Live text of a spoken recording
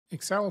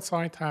Excel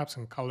side tabs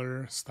and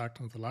color stacked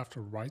on the left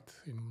or right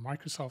in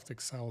Microsoft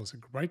Excel is a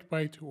great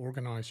way to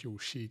organize your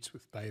sheets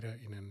with data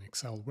in an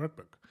Excel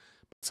workbook.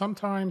 But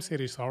sometimes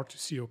it is hard to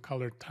see your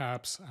colored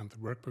tabs and the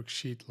workbook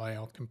sheet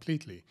layout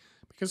completely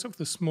because of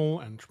the small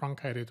and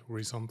truncated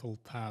horizontal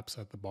tabs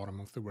at the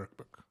bottom of the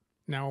workbook.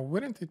 Now,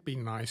 wouldn't it be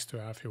nice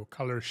to have your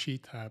color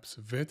sheet tabs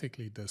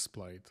vertically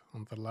displayed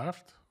on the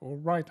left or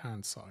right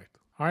hand side?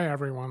 Hi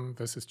everyone,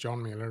 this is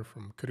John Miller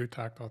from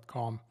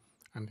KuduTek.com.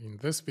 And in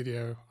this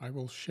video, I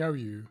will show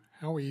you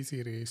how easy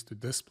it is to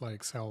display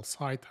Excel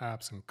side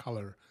tabs and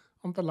color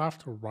on the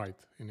left or right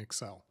in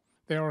Excel.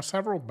 There are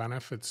several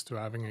benefits to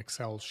having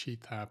Excel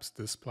sheet tabs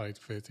displayed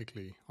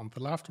vertically on the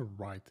left or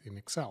right in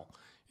Excel.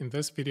 In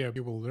this video,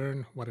 you will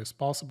learn what is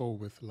possible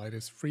with the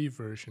latest free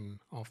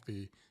version of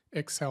the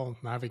Excel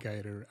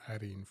Navigator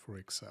add-in for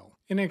Excel.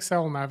 In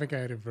Excel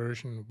Navigator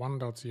version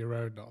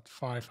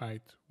 1.0.58,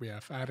 we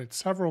have added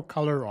several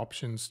color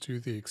options to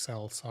the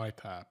Excel side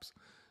tabs,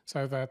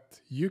 so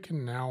that you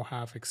can now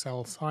have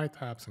Excel side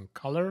tabs in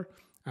color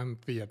and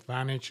the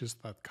advantages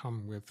that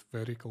come with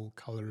vertical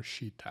color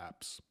sheet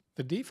tabs.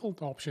 The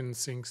default option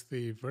syncs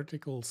the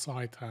vertical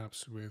side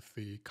tabs with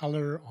the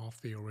color of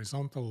the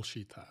horizontal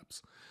sheet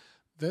tabs.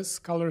 This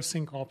color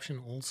sync option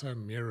also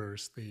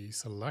mirrors the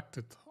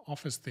selected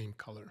Office theme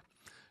color.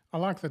 I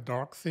like the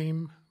dark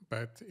theme,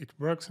 but it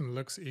works and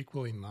looks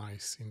equally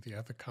nice in the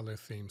other color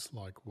themes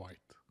like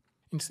white.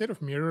 Instead of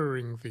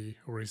mirroring the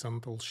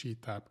horizontal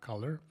sheet tab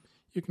color,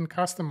 you can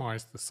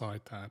customize the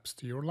side tabs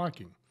to your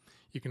liking.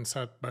 You can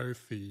set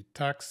both the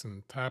text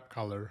and tab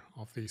color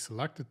of the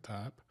selected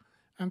tab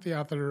and the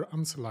other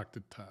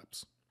unselected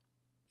tabs.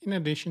 In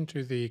addition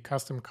to the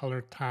custom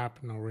color tab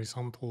and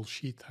horizontal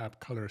sheet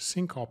tab color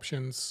sync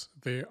options,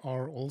 there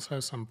are also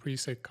some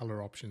preset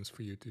color options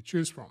for you to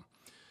choose from.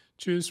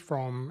 Choose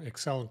from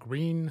Excel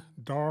green,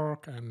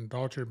 dark, and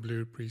Dodger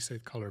blue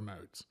preset color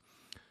modes.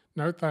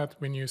 Note that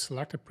when you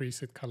select a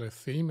preset color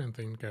theme and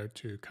then go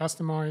to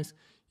customize,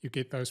 you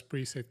get those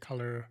preset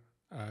color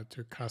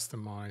to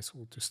customize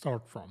or to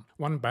start from.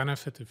 One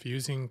benefit of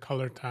using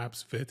color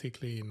tabs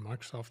vertically in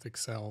Microsoft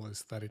Excel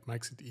is that it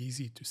makes it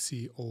easy to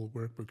see all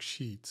workbook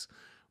sheets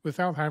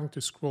without having to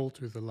scroll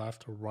to the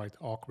left or right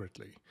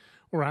awkwardly,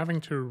 or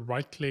having to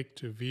right-click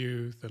to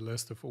view the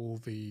list of all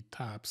the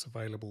tabs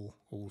available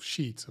or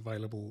sheets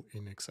available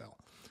in Excel,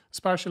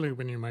 especially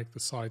when you make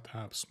the side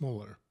tabs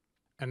smaller.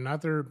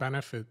 Another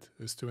benefit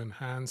is to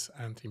enhance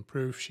and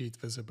improve sheet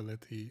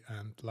visibility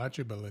and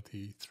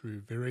legibility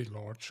through very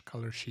large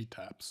color sheet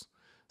tabs,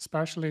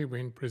 especially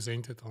when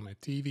presented on a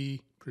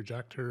TV,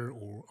 projector,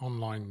 or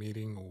online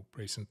meeting or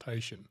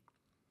presentation.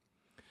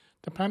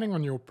 Depending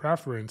on your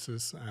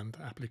preferences and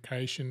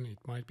application, it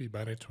might be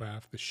better to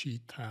have the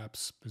sheet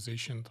tabs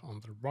positioned on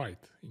the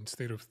right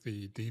instead of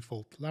the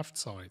default left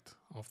side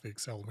of the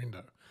Excel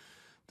window.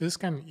 This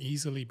can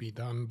easily be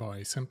done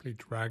by simply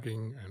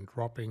dragging and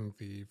dropping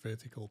the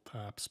vertical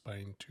tabs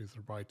pane to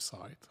the right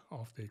side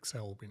of the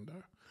Excel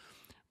window,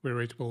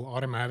 where it will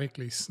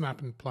automatically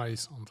snap in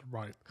place on the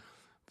right.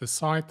 The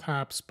side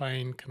tabs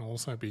pane can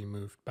also be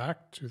moved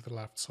back to the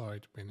left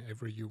side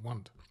whenever you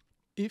want.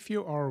 If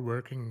you are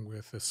working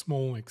with a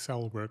small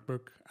Excel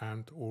workbook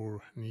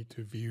and/or need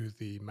to view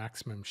the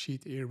maximum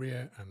sheet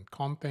area and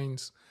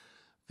contents,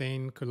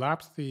 then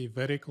collapse the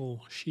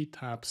vertical sheet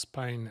tabs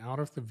pane out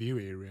of the view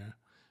area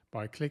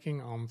by clicking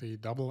on the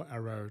double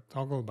arrow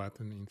toggle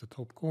button in the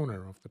top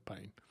corner of the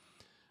pane.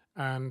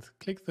 And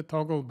click the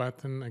toggle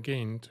button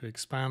again to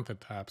expand the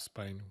tabs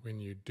pane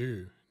when you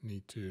do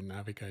need to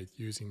navigate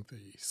using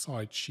the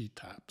side sheet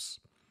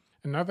tabs.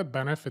 Another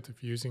benefit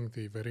of using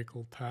the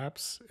vertical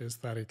tabs is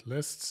that it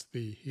lists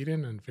the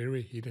hidden and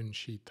very hidden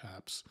sheet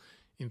tabs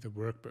in the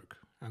workbook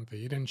and the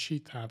hidden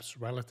sheet tabs'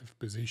 relative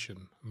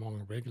position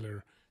among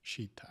regular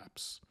sheet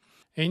tabs.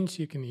 Hence,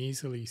 you can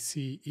easily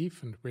see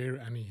if and where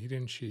any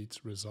hidden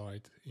sheets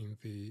reside in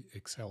the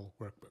Excel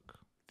workbook.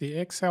 The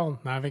Excel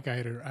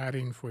Navigator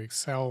add-in for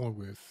Excel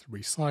with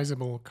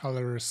resizable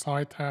color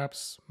side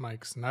tabs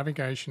makes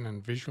navigation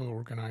and visual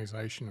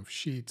organization of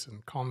sheets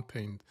and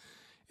content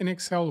in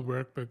Excel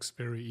workbooks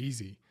very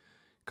easy.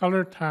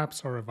 Color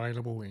tabs are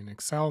available in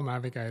Excel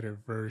Navigator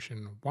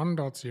version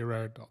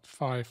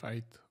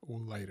 1.0.58 or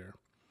later.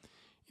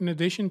 In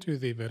addition to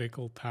the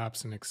vertical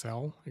tabs in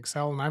Excel,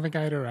 Excel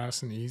Navigator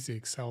has an easy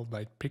Excel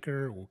date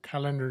picker or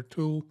calendar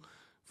tool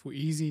for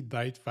easy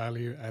date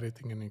value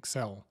editing in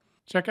Excel.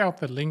 Check out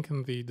the link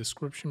in the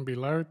description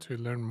below to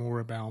learn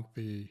more about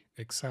the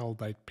Excel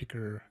date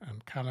picker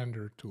and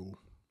calendar tool.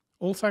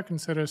 Also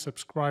consider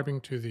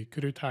subscribing to the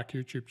KuduTek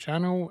YouTube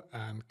channel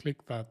and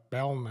click that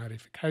bell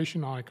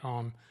notification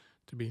icon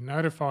to be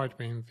notified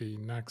when the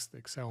next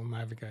Excel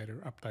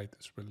Navigator update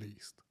is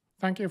released.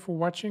 Thank you for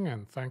watching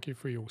and thank you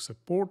for your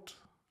support,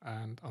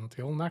 and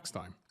until next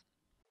time.